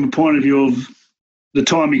different from a point of view of the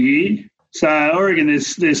time of year. So I reckon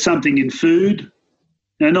there's something in food.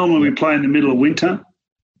 Normally we play in the middle of winter.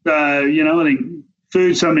 So, I think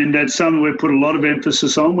food's something we've put a lot of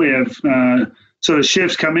emphasis on. We have sort of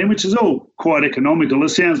chefs come in, which is all quite economical. It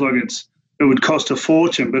sounds like it would cost a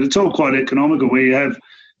fortune, but it's all quite economical. We have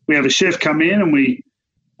a chef come in and we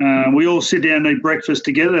all sit down and eat breakfast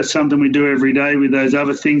together. That's something we do every day with those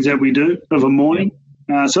other things that we do of a morning.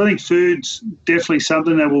 So I think food's definitely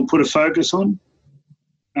something that we'll put a focus on.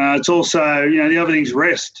 It's also, the other thing's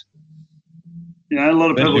rest. A lot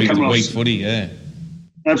of people are coming off week footy,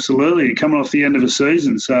 absolutely, coming off the end of a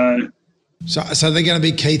season. So they're going to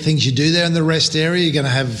be key things you do there in the rest area. You're going to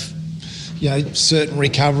have, certain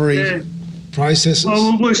recovery processes.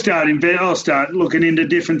 Well, I'll start looking into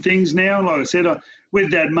different things now. Like I said,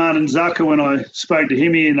 with that Martin Zucker, when I spoke to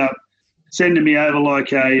him, he ended up sending me over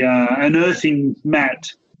like an earthing mat.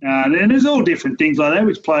 And there's all different things like that,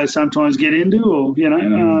 which players sometimes get into, or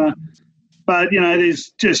but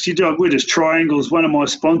there's just we're just triangles. One of my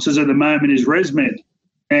sponsors at the moment is ResMed,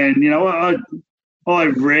 and I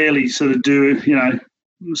rarely sort of do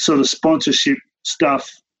sort of sponsorship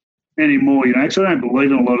stuff anymore. Because I don't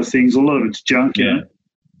believe in a lot of things. A lot of it's junk.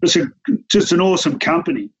 It's just an awesome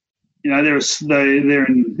company. They're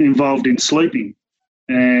involved in sleeping,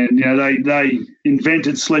 and they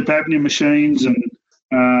invented sleep apnea machines, and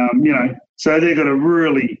so they've got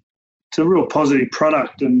it's a real positive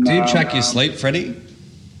product. And do you track your sleep, Freddie?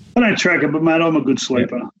 I don't track it, but mate, I'm a good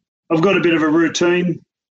sleeper. I've got a bit of a routine,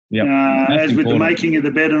 as with the making of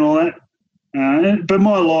the bed and all that. But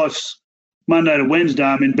my life's Monday to Wednesday.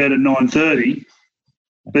 I'm in bed at 9:30,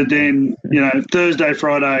 but then Thursday,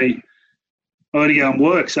 Friday, I got to go and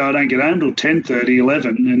work, so I don't get home till 10:30,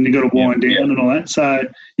 11, and you got to wind down and all that. So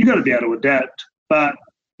you got to be able to adapt. But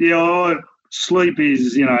sleep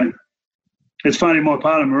is, it's funny. My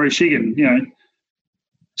partner Marie, she can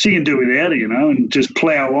do without it, and just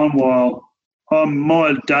plough on while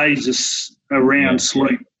my days are around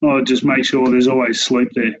sleep. I just make sure there's always sleep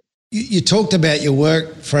there. You talked about your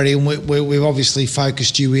work, Freddie, and we've obviously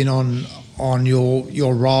focused you in on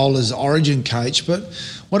your role as Origin coach. But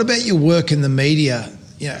what about your work in the media?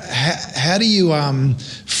 How do you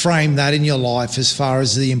frame that in your life as far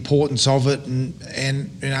as the importance of it,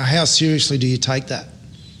 and how seriously do you take that?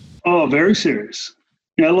 Oh, very serious.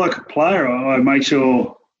 Like a player, I make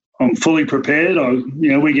sure I'm fully prepared.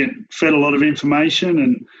 We get fed a lot of information,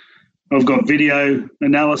 and I've got video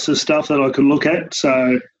analysis stuff that I can look at.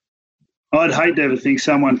 So I'd hate to ever think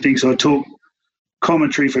someone thinks I took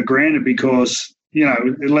commentary for granted because,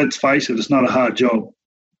 let's face it, it's not a hard job.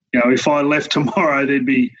 If I left tomorrow, there'd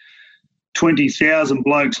be 20,000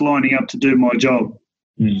 blokes lining up to do my job.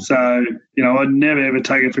 So, I'd never, ever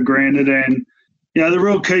take it for granted. And, the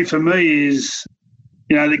real key for me is,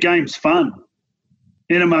 the game's fun.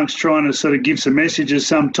 In amongst trying to sort of give some messages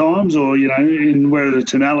sometimes, or, in whether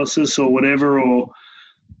it's analysis or whatever, or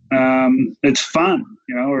it's fun.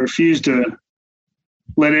 I refuse to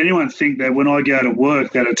let anyone think that when I go to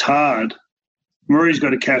work that it's hard. Marie's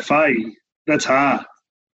got a cafe. That's hard.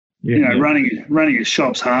 running a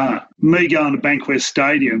shop's hard. Me going to Bankwest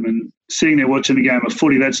Stadium and sitting there watching a game of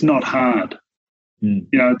footy, that's not hard.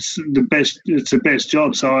 It's the best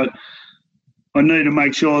job. So I need to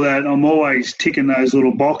make sure that I'm always ticking those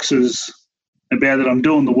little boxes about that I'm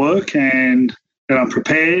doing the work and that I'm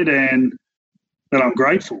prepared and that I'm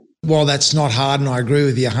grateful. Well, that's not hard, and I agree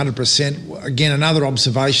with you 100%. Again, another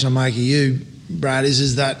observation I make of you, Brad,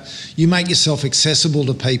 is that you make yourself accessible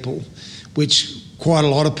to people, which quite a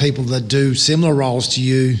lot of people that do similar roles to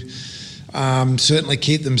you certainly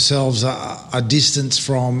keep themselves a distance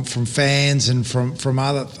from fans and from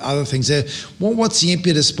other things there. What's the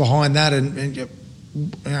impetus behind that, and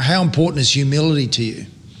how important is humility to you?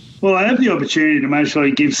 Well, I have the opportunity to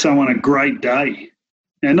actually give someone a great day.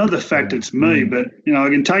 Now, not the fact it's me, but I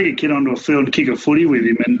can take a kid onto a field and kick a footy with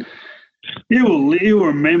him, and he will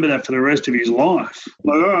remember that for the rest of his life.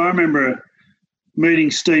 Like I remember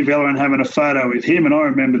meeting Steve Eller and having a photo with him, and I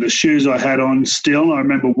remember the shoes I had on still, and I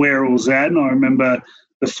remember where it was at, and I remember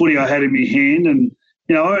the footy I had in my hand, and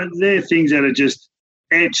they're things that are just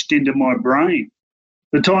etched into my brain.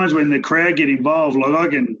 The times when the crowd get involved,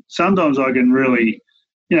 sometimes I can really,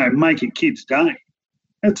 make a kid's day.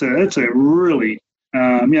 That's a really,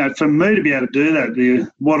 for me to be able to do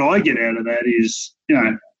that, what I get out of that is,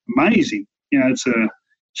 amazing. It's a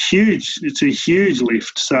huge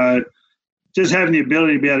lift. So just having the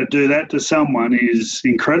ability to be able to do that to someone is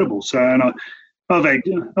incredible. So, and I've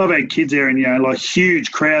had kids there in, like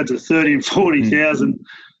huge crowds of 30 and 40,000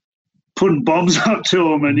 putting bombs up to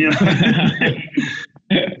them, and,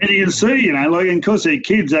 and you can see, and because they're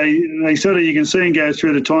kids, they sort of, you can see them go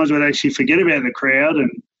through the times where they actually forget about the crowd,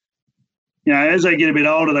 and, as they get a bit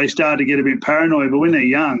older, they start to get a bit paranoid, but when they're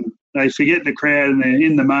young, they forget the crowd and they're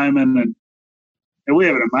in the moment, and we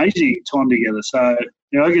have an amazing time together. So,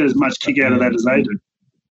 I get as much kick out of that as they do.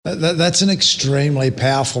 That's an extremely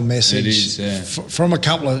powerful message. It is, yeah. From a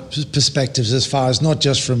couple of perspectives, as far as not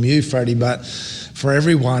just from you, Freddie, but for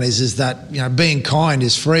everyone, is that being kind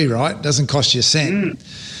is free, right? It doesn't cost you a cent.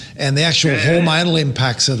 And the actual hormonal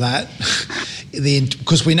impacts of that,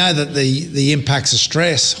 because we know that the impacts of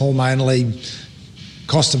stress hormonally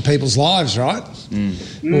costing people's lives, right?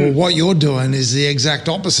 Well, what you're doing is the exact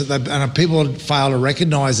opposite, and people fail to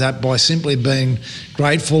recognise that by simply being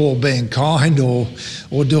grateful or being kind or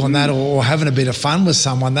doing that or having a bit of fun with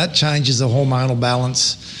someone. That changes the hormonal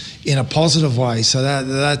balance in a positive way. So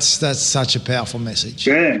that's such a powerful message.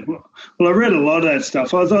 Yeah. Well, I read a lot of that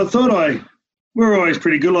stuff. I thought we were always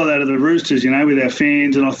pretty good like that at the Roosters, with our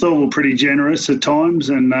fans, and I thought we were pretty generous at times.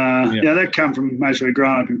 And, that come from mostly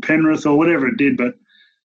growing up in Penrith or whatever it did. But,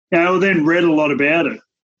 I then read a lot about it.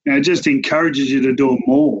 It just encourages you to do it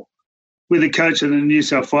more. With a coach in New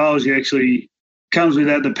South Wales, he actually comes with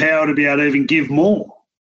the power to be able to even give more.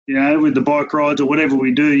 With the bike rides or whatever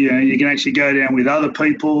we do, you can actually go down with other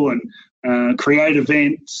people and create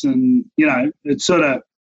events, and, it's sort of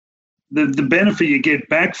the benefit you get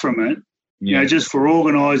back from it, just for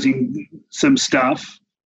organising some stuff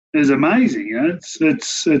is amazing. It's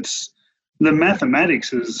the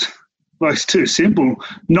mathematics is, it's too simple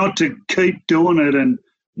not to keep doing it and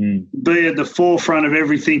be at the forefront of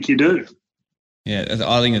everything you do. Yeah,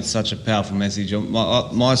 I think it's such a powerful message.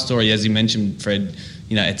 My story, as you mentioned, Fred,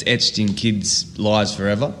 it's etched in kids' lives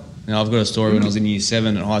forever. I've got a story when I was in Year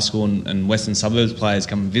 7 at high school, and Western Suburbs players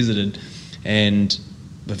come and visited, and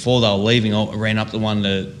before they were leaving, I ran up to one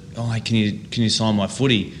to, hey, can you sign my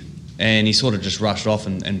footy? And he sort of just rushed off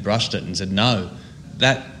and brushed it and said no.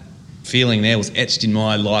 That feeling there was etched in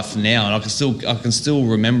my life now, and I can still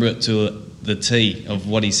remember it to the T of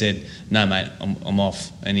what he said. No, mate, I'm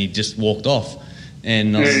off, and he just walked off,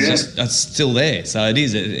 and that's still there. So it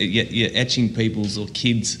is you're etching people's or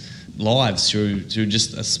kids' lives through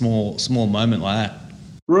just a small moment like that.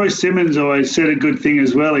 Roy Simmons always said a good thing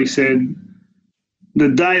as well. He said, the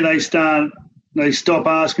day they stop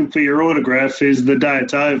asking for your autograph is the day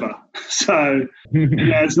it's over. So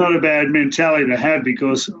it's not a bad mentality to have,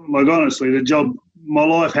 because, honestly, my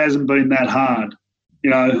life hasn't been that hard.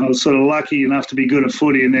 I was sort of lucky enough to be good at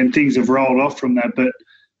footy, and then things have rolled off from that. But,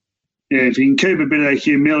 if you can keep a bit of that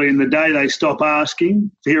humility, and the day they stop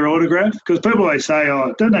asking for your autograph, because people always say,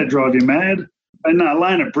 don't that drive you mad? And no,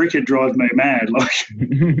 laying a brick would drive me mad.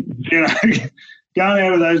 Going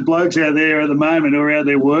out with those blokes out there at the moment who are out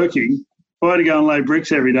there working, if I had to go and lay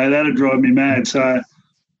bricks every day, that would drive me mad. So,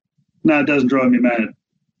 no, it doesn't drive me mad.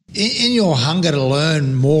 In your hunger to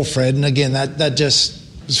learn more, Fred, and again, that just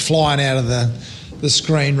is flying out of the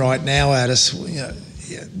screen right now at us.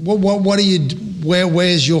 What are you?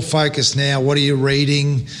 Where's your focus now? What are you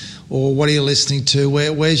reading, or what are you listening to?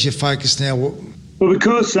 Where's your focus now? Well,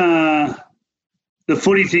 because the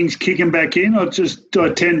footy thing's kicking back in, I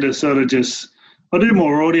tend to sort of I do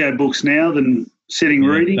more audio books now than sitting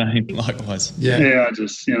reading. Same, likewise. Yeah, I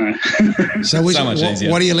just, So so much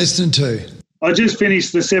easier. What are you listening to? I just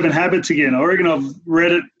finished The 7 Habits again. I reckon I've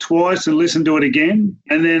read it twice and listened to it again.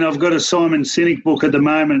 And then I've got a Simon Sinek book at the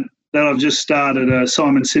moment that I've just started, a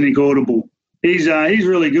Simon Sinek Audible. He's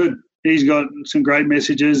really good. He's got some great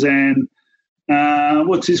messages. And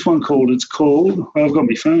what's this one called? It's called, I've got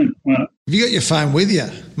my phone. Right. Have you got your phone with you?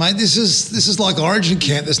 Mate, this is like Origin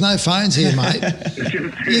Camp. There's no phones here, mate.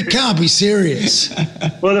 You can't be serious.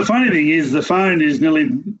 Well, the funny thing is the phone is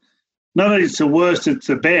nearly, not only it's the worst, it's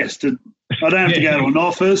the best. I don't have to go to an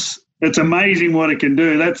office. It's amazing what it can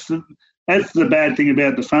do. That's the bad thing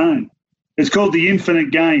about the phone. It's called the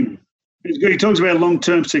infinite game. He talks about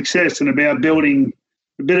long-term success and about building,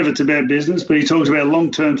 a bit of it's about business, but he talks about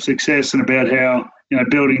long-term success and about how,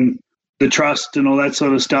 building the trust and all that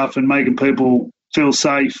sort of stuff and making people feel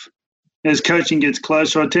safe. As coaching gets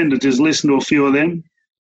closer, I tend to just listen to a few of them.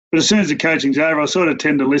 But as soon as the coaching's over, I sort of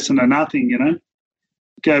tend to listen to nothing,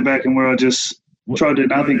 go back and where I just try to do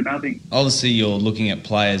nothing. Obviously, you're looking at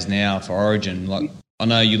players now for Origin. Like, I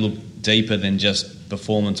know you look deeper than just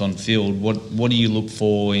performance on field. What do you look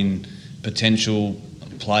for in potential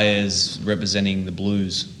players representing the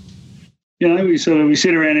Blues? We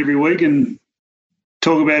sit around every week and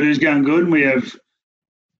talk about who's going good, and we have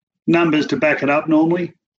numbers to back it up.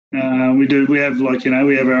 Normally, we have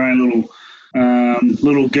our own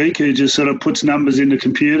little geek who just sort of puts numbers into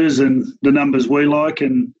computers and the numbers we like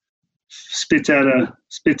and spits out a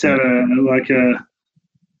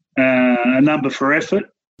number for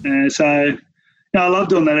effort. So I love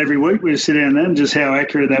doing that every week. We sit down there and just how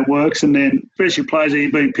accurate that works, and then especially players that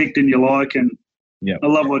you've been picked and you like, and I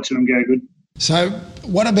love watching them go good. So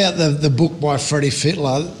what about the book by Freddie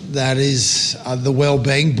Fittler that is the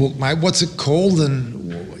Wellbeing book, mate? What's it called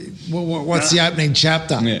and what's the opening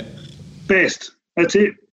chapter? Yeah. Best. That's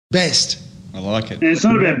it. Best. I like it. And it's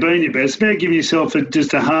not about being your best. It's about giving yourself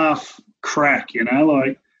just a half crack,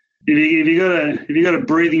 like if you got a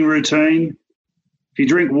breathing routine, if you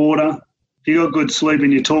drink water, if you got good sleep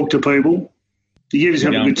and you talk to people, you give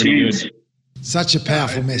yourself a good chance. Good. Such a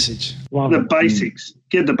powerful message. The basics.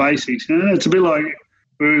 Get the basics. It's a bit like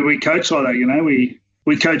we coach like that,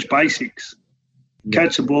 we coach basics.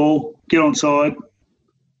 Catch the ball, get onside,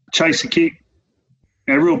 chase the kick.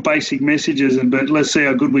 Real basic messages, but let's see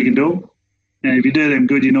how good we can do them. And if you do them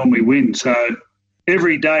good, you normally win. So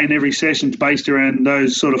every day and every session's based around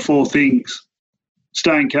those sort of 4 things: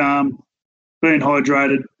 staying calm, being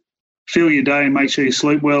hydrated, feel your day and make sure you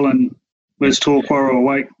sleep well, and let's talk while we're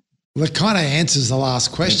awake. Well, it kind of answers the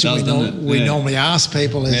last question we normally ask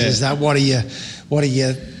people is that what are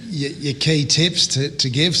your key tips to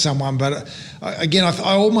give someone? But again,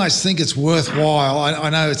 I almost think it's worthwhile. I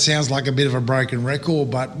know it sounds like a bit of a broken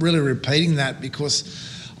record, but really repeating that, because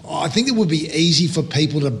I think it would be easy for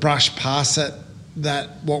people to brush past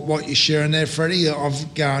that what you're sharing there, Freddie,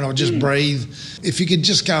 of going, I'll just breathe. If you could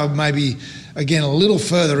just go maybe, again, a little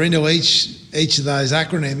further into each of those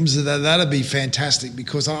acronyms, that'd be fantastic,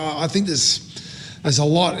 because I think there's a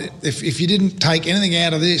lot. If you didn't take anything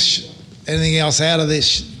else out of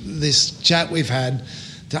this chat we've had,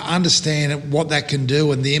 to understand what that can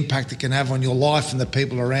do and the impact it can have on your life and the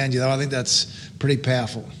people around you, I think that's pretty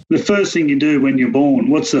powerful. The first thing you do when you're born,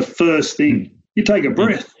 what's the first thing? You take a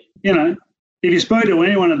breath. If you spoke to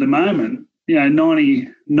anyone at the moment,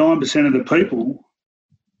 99% of the people,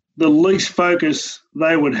 the least focus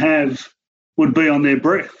they would have would be on their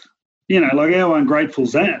breath. Like how ungrateful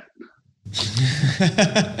is that?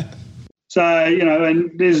 So,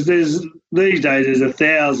 and there's these days there's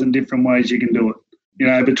 1,000 different ways you can do it.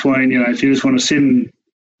 Between, if you just want to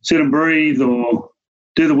sit and breathe, or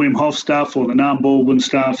do the Wim Hof stuff or the Nambourg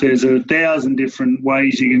stuff, there's 1,000 different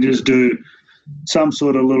ways you can just do some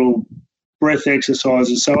sort of little breath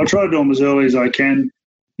exercises. So I try to do them as early as I can.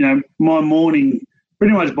 My morning,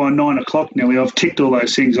 pretty much by 9 o'clock nearly, I've ticked all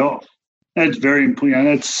those things off. That's very important.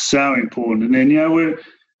 That's so important. And then,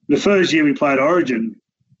 the first year we played Origin,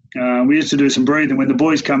 we used to do some breathing. When the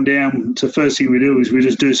boys come down, it's the first thing we do is we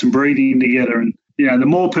just do some breathing together. And, the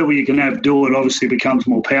more people you can have do it, obviously becomes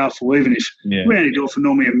more powerful, even if we only do it for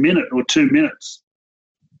normally a minute or 2 minutes.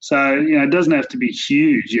 So, it doesn't have to be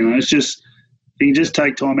huge. It's just, you can just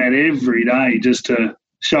take time out every day just to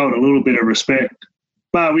show it a little bit of respect.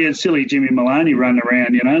 But we had silly Jimmy Maloney running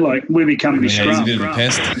around, like we're becoming a scrum. He's a bit of a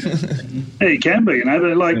pest. Yeah, he can be,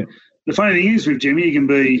 but the funny thing is with Jimmy, he can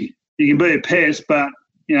be a pest, but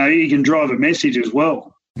he can drive a message as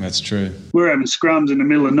well. That's true. We're having scrums in the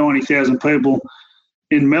middle of 90,000 people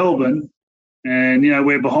in Melbourne, And,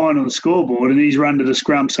 we're behind on the scoreboard and he's run to the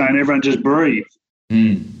scrum saying, everyone just breathe.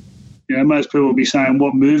 Most people will be saying,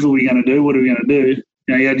 what move are we going to do? What are we going to do?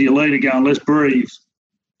 You had your leader going, let's breathe.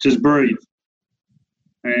 Just breathe.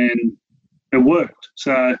 And it worked.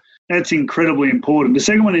 So that's incredibly important. The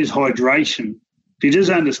second one is hydration. If you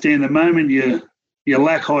just understand the moment you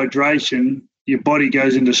lack hydration, your body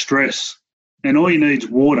goes into stress. And all you need is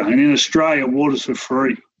water. And in Australia, water's for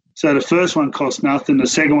free. So the first one costs nothing. The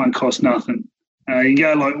second one costs nothing. You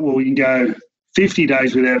can go 50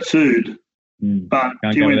 days without food, but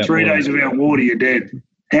if you went 3 days without water, you're dead.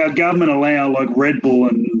 Our government allow like Red Bull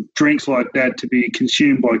and drinks like that to be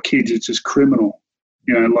consumed by kids. It's just criminal.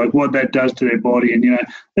 Like what that does to their body. And,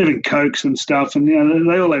 even Cokes and stuff. And,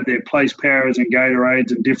 they all have their place powers and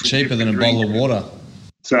Gatorades and different. Cheaper than a bottle of water.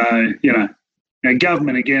 So,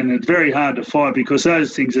 government, again, it's very hard to fight because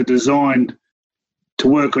those things are designed to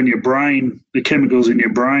work on your brain, the chemicals in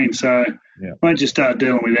your brain. So once you start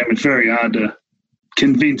dealing with them, it's very hard to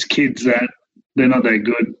convince kids that they're not that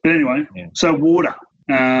good. But anyway, so water.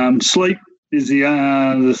 Sleep is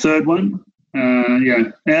the third one.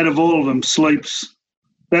 Out of all of them,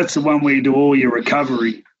 that's the one where you do all your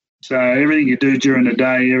recovery. So everything you do during the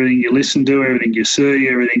day, everything you listen to, everything you see,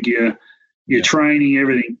 everything you're training,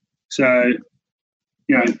 everything. So,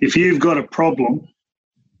 if you've got a problem,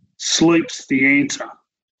 sleep's the answer.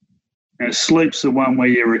 Sleep's the one where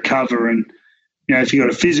you recover. And, if you've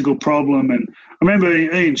got a physical problem. And I remember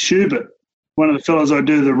Ian Schubert, one of the fellows I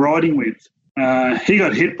do the riding with, he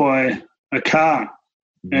got hit by a car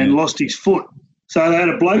and lost his foot. So they had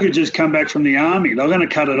a bloke who just come back from the army. They were going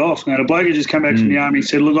to cut it off. They had a bloke who just come back from the army and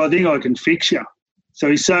said, look, I think I can fix you. So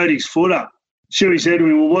he sewed his foot up. Shuey said to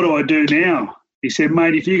him, well, what do I do now? He said,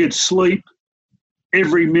 mate, if you could sleep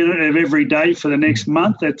every minute of every day for the next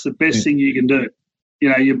month, that's the best thing you can do.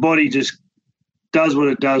 Your body just does what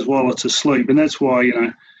it does while it's asleep. And that's why,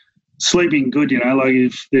 sleeping good, like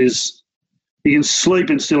if you can sleep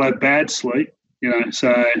and still have bad sleep,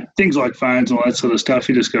 so things like phones and all that sort of stuff,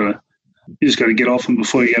 you just got to get off them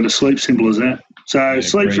before you go to sleep, simple as that. So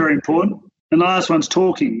sleep's very important. And the last one's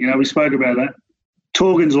talking. We spoke about that.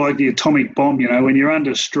 Talking's like the atomic bomb, when you're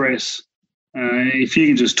under stress, if you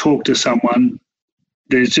can just talk to someone,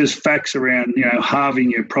 there's just facts around,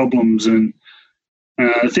 halving your problems. And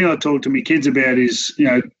the thing I talk to my kids about is,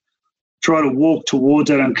 try to walk towards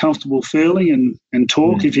that uncomfortable feeling and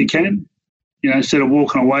talk if you can. Instead of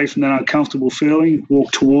walking away from that uncomfortable feeling,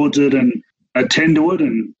 walk towards it and attend to it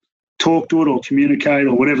and talk to it or communicate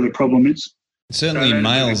or whatever the problem is. Certainly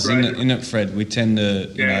males, in it, Fred, we tend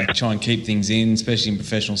to try and keep things in, especially in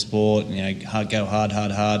professional sport. Go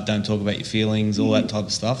hard, don't talk about your feelings, all that type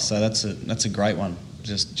of stuff. So that's a great one.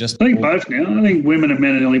 Just I think both now. I think women and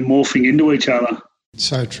men are nearly morphing into each other.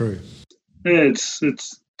 So true. Yeah, it's a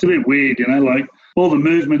bit weird, like all the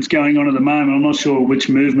movements going on at the moment. I'm not sure which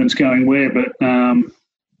movement's going where, but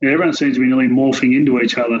everyone seems to be nearly morphing into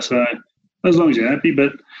each other. So as long as you're happy,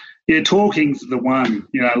 but talking's the one.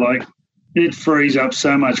 Like it frees up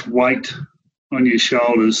so much weight on your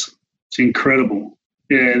shoulders. It's incredible.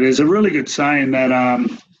 Yeah, there's a really good saying that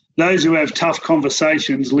those who have tough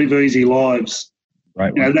conversations live easy lives.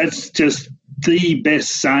 Right. That's just the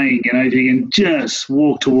best saying. If you can just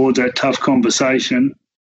walk towards that tough conversation,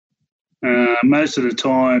 most of the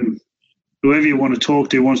time, whoever you want to talk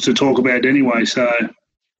to wants to talk about it anyway. So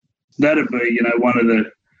that'd be, one of the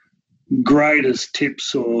greatest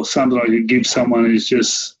tips or something I could give someone is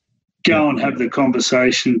just go and have the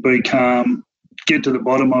conversation, be calm, get to the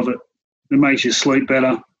bottom of it. It makes you sleep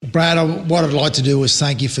better. Brad, what I'd like to do is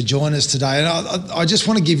thank you for joining us today. And I just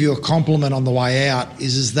want to give you a compliment on the way out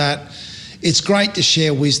is that it's great to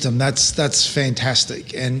share wisdom. That's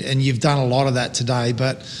fantastic. And you've done a lot of that today.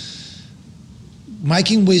 But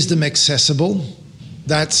making wisdom accessible,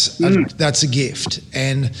 that's a gift.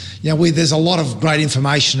 And, there's a lot of great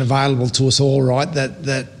information available to us all, right,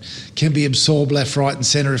 that can be absorbed left, right and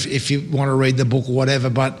centre if you want to read the book or whatever.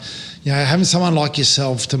 But, having someone like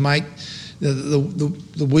yourself to make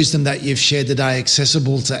the wisdom that you've shared today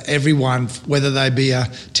accessible to everyone, whether they be a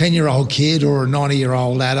 10-year-old kid or a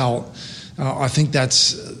 90-year-old adult, I think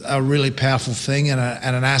that's a really powerful thing and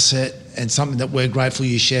an asset and something that we're grateful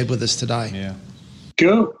you shared with us today. Yeah.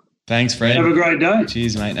 Cool. Thanks, Fred. Have a great day.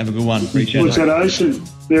 Cheers, mate. Have a good one. Appreciate What's it. that ocean?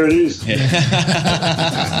 There it is. Yeah.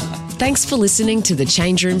 Thanks for listening to the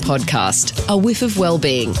Change Room podcast, a whiff of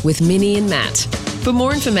wellbeing with Minnie and Matt. For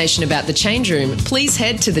more information about the Change Room, please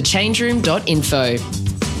head to thechangeroom.info.